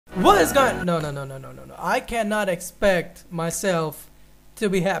What is going? No. I cannot expect myself to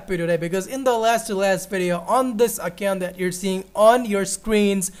be happy today because in the last to last video on this account that you're seeing on your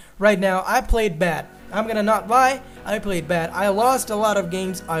screens right now, I played bad. I'm gonna not lie, I played bad. I lost a lot of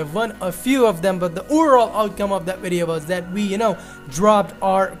games, I won a few of them, but the overall outcome of that video was that we, dropped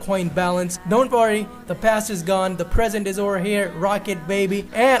our coin balance. Don't worry, the past is gone, the present is over here, rocket baby.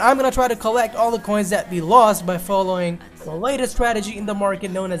 And I'm gonna try to collect all the coins that we lost by following the latest strategy in the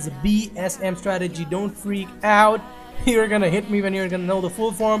market known as the B.S.M strategy. Don't freak out. You're gonna hit me when you're gonna know the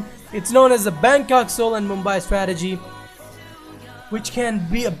full form. It's known as the Bangkok, Seoul and Mumbai strategy, which can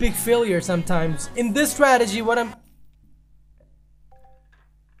be a big failure sometimes. In this strategy,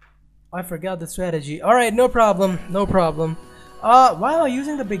 I forgot the strategy. Alright, no problem. Why am I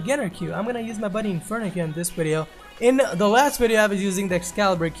using the beginner queue? I'm gonna use my buddy Inferno queue in this video. In the last video, I was using the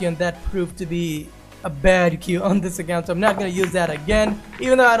Excalibur queue, and that proved to be a bad queue on this account, so I'm not gonna use that again,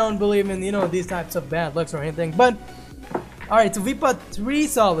 even though I don't believe in, these types of bad lucks or anything. But, alright, so we put 3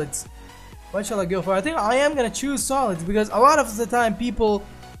 solids. What shall I go for? I think I am gonna choose solids because a lot of the time people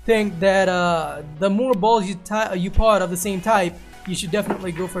think that the more balls you pot of the same type, you should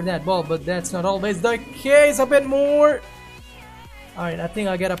definitely go for that ball, but that's not always the case. A bit more. Alright, I think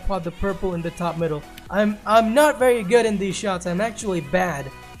I gotta pot the purple in the top middle. I'm not very good in these shots. I'm actually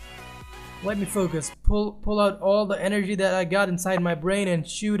bad. Let me focus. Pull out all the energy that I got inside my brain and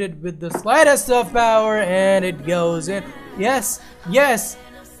shoot it with the slightest of power, and it goes in. Yes.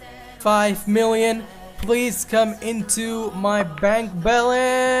 5 million, please come into my bank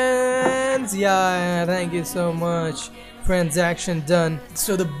balance. Yeah, thank you so much. Transaction done.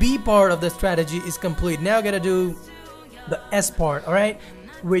 So the B part of the strategy is complete. Now I gotta do the S part, alright?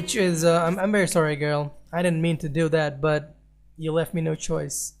 Which is, I'm very sorry, girl. I didn't mean to do that, but you left me no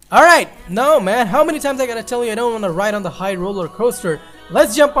choice. Alright, no man, how many times I gotta tell you I don't want to ride on the high roller coaster?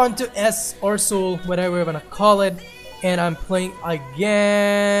 Let's jump onto S or Soul, whatever we're gonna call it. And I'm playing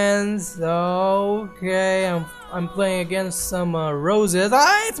against, okay, I'm playing against some roses.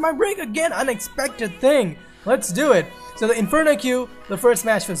 It's my break again, unexpected thing. Let's do it. So the Inferno queue, the first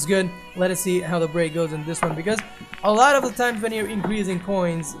match was good. Let us see how the break goes in this one, because a lot of the times when you're increasing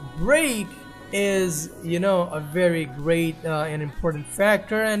coins, break is, a very great and important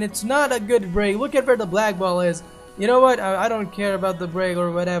factor, and it's not a good break. Look at where the black ball is. You know what? I don't care about the break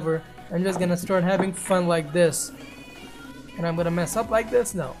or whatever. I'm just gonna start having fun like this. And I'm gonna mess up like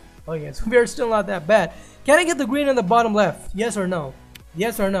this? No. Oh yes, we're still not that bad. Can I get the green on the bottom left? Yes or no?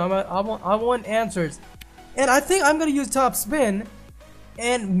 Yes or no? I want answers. And I think I'm gonna use top spin,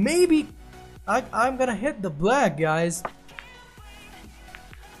 and maybe I'm gonna hit the black, guys.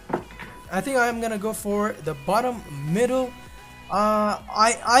 I think I'm gonna go for the bottom middle.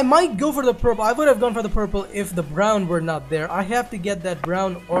 I might go for the purple. I would have gone for the purple if the brown were not there. I have to get that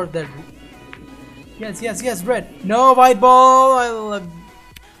brown or that. Yes, red. No, white ball.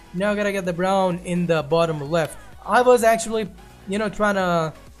 Now I gotta get the brown in the bottom left. I was actually, trying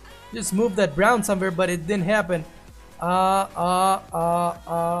to just move that brown somewhere, but it didn't happen. I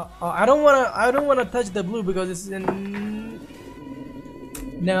don't wanna touch the blue because it's in.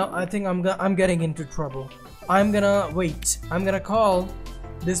 Now I think I'm getting into trouble. I'm gonna wait. I'm gonna call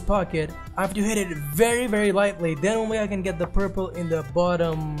this pocket. I have to hit it very, very lightly. Then only I can get the purple in the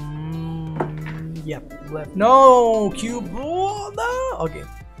bottom. Yep, left. No, cube. Oh, no. Okay,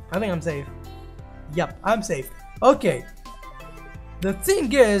 I think I'm safe. Yep, I'm safe. Okay. The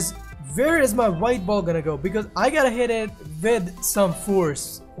thing is, where is my white ball gonna go? Because I gotta hit it with some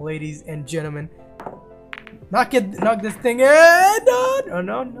force, ladies and gentlemen. Knock this thing in.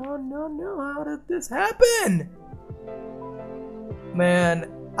 No. How did this happen? Man,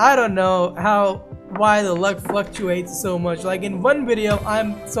 I don't know why the luck fluctuates so much. Like in one video,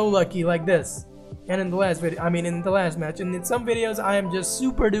 I'm so lucky like this. And in the last video, in the last match, and in some videos I am just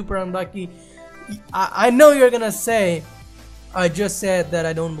super duper unlucky. I know you're gonna say I just said that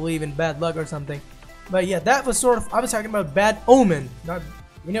I don't believe in bad luck or something, but yeah, that was sort of, I was talking about bad omen. Not,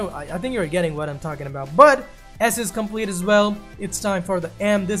 I think you're getting what I'm talking about. But S is complete as well. It's time for the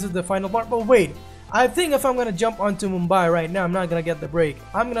M. This is the final part. But wait, I think if I'm gonna jump onto Mumbai right now, I'm not gonna get the break.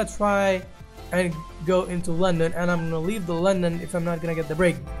 I'm gonna try and go into London, and I'm gonna leave the London if I'm not gonna get the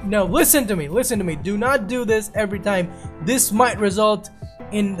break. No, listen to me. Do not do this every time. This might result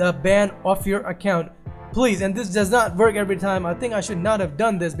in the ban of your account, please. And this does not work every time. I think I should not have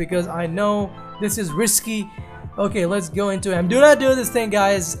done this because I know this is risky. Okay, let's go into M. Do not do this thing,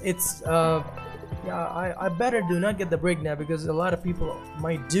 guys. It's yeah, I better do not get the break now because a lot of people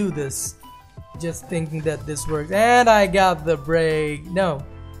might do this just thinking that this works. And I got the break. No.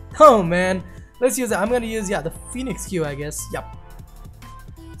 Oh man, let's use it. I'm gonna use, yeah, the Phoenix Q, I guess. Yep.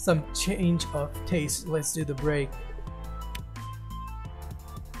 some change of taste. Let's do the break.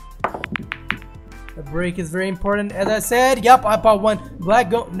 The break is very important, as I said. Yup, I bought one. Black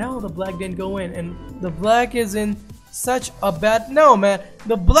go. No, the black didn't go in, and the black is in such a bad. No, man,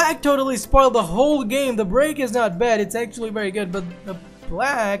 the black totally spoiled the whole game. The break is not bad; it's actually very good. But the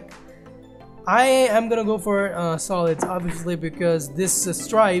black, I am gonna go for solids, obviously, because this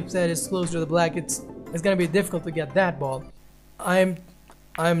stripes that is close to the black. It's gonna be difficult to get that ball.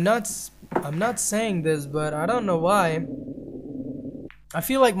 I'm not saying this, but I don't know why. I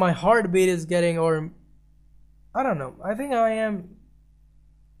feel like my heartbeat is getting, or I don't know. I think I am.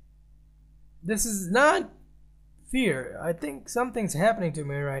 This is not fear. I think something's happening to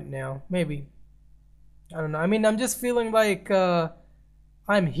me right now. Maybe. I don't know. I mean, I'm just feeling like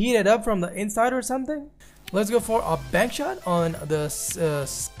I'm heated up from the inside or something. Let's go for a bank shot on the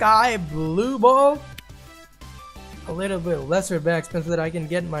sky blue ball. A little bit lesser backspin so that I can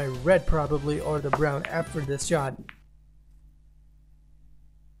get my red probably, or the brown after this shot.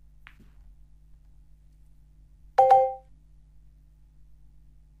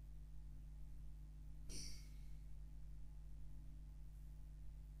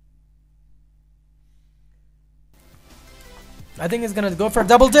 I think it's gonna go for a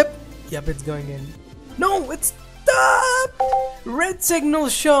double dip. Yep, it's going in. No, it's stop! Red signal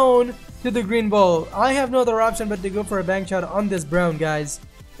shown to the green ball. I have no other option but to go for a bank shot on this brown, guys.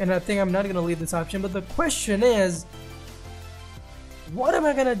 And I think I'm not gonna leave this option. But the question is, what am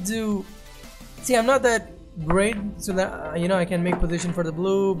I gonna do? See, I'm not that great, so that you know, I can make position for the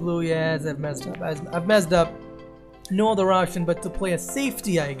blue. Blue, yes, I've messed up. I've messed up. No other option but to play a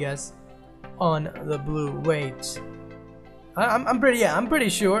safety, I guess, on the blue. Wait. I'm pretty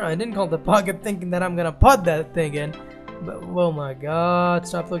sure I didn't call the pocket thinking that I'm gonna put that thing in, but oh my god,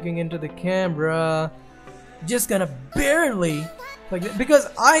 stop looking into the camera. Just gonna barely like that, because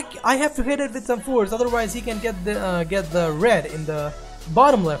I have to hit it with some force, otherwise he can get the red in the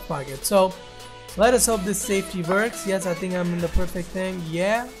bottom left pocket. So let us hope this safety works. Yes, I think I'm in the perfect thing.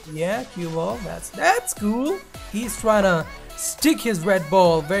 Yeah, cue ball. That's cool. He's trying to stick his red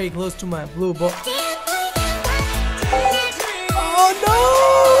ball very close to my blue ball. Oh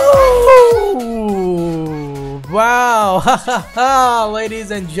no! Wow!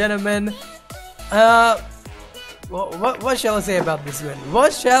 Ladies and gentlemen, what shall I say about this win?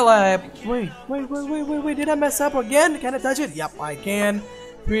 What shall I? Wait! Did I mess up again? Can I touch it? Yep, I can.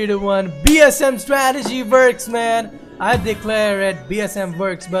 3-1. B.S.M strategy works, man. I declare it. B.S.M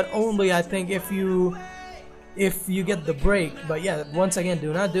works, but only I think if you get the break. But yeah, once again,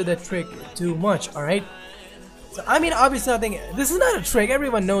 do not do that trick too much. All right. So, I mean, obviously, I think this is not a trick.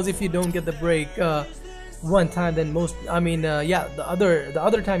 Everyone knows if you don't get the break one time, then most. I mean, yeah, the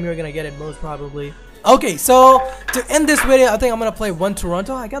other time you're gonna get it most probably. Okay, so to end this video, I think I'm gonna play one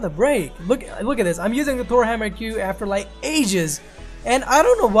Toronto. I got the break. Look at this. I'm using the Thor Hammer Q after like ages, and I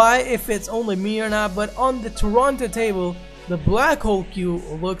don't know why, if it's only me or not, but on the Toronto table, the black hole Q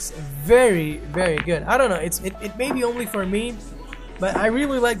looks very, very good. I don't know. It may be only for me, but I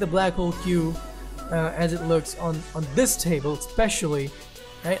really like the black hole Q. As it looks on this table, especially,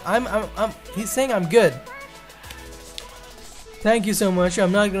 right? He's saying I'm good. Thank you so much.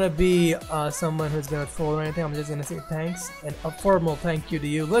 I'm not gonna be someone who's gonna troll or anything. I'm just gonna say thanks and a formal thank you to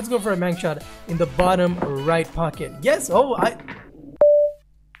you. Let's go for a bank shot in the bottom right pocket. Yes. Oh,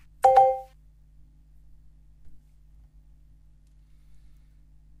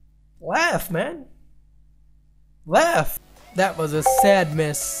 laugh, man. Laugh. That was a sad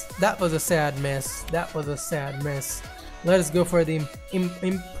miss. That was a sad miss. That was a sad miss. Let us go for the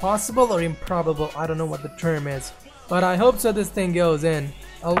impossible or improbable. I don't know what the term is, but I hope so. This thing goes in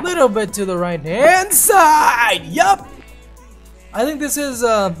a little bit to the right hand side. Yup. I think this is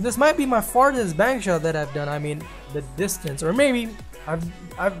this might be my farthest bank shot that I've done. I mean, the distance, or maybe I've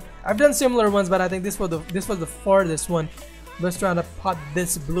done similar ones, but I think this was the farthest one. Let's try to put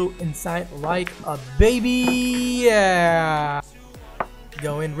this blue inside like a baby. Yeah.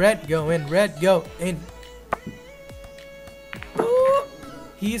 Go in red, go in red, go in. Ooh.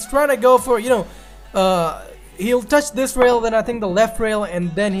 He's trying to go for, you know, he'll touch this rail, then I think the left rail, and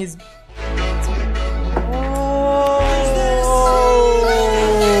then he's... Oh.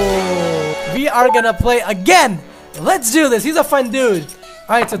 We are gonna play again. Let's do this. He's a fun dude.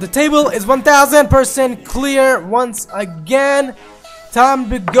 Alright, so the table is 1000% clear once again. Time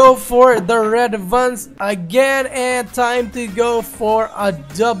to go for the red once again, and time to go for a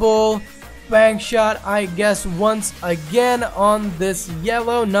double bank shot, I guess, once again on this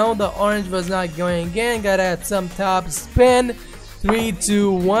yellow. No, the orange was not going again. Gotta add some top spin. 3,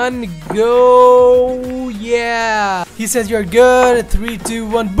 2, 1, go! Yeah! He says you're good. 3, 2,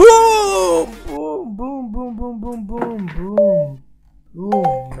 1, boom! Boom, boom, boom, boom, boom, boom, boom.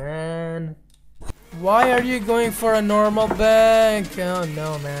 Boom, man. Why are you going for a normal bank? Oh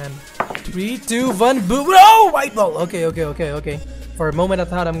no, man. 3, 2, 1, boom! Oh, white ball! Okay, okay, okay, okay. For a moment I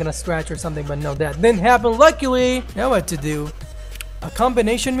thought I'm gonna scratch or something, but no, that didn't happen. Luckily, now what to do? A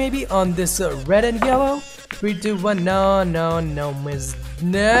combination maybe on this red and yellow? 3, 2, 1, no, no, no, miss.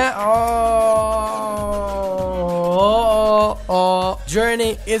 Nah. Oh.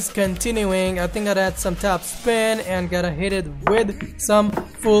 Journey is continuing. I think I'd add some top spin and gotta hit it with some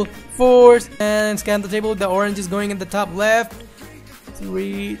full force. And scan the table. The orange is going in the top left.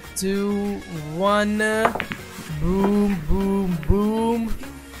 3, 2, 1. Boom, boom, boom.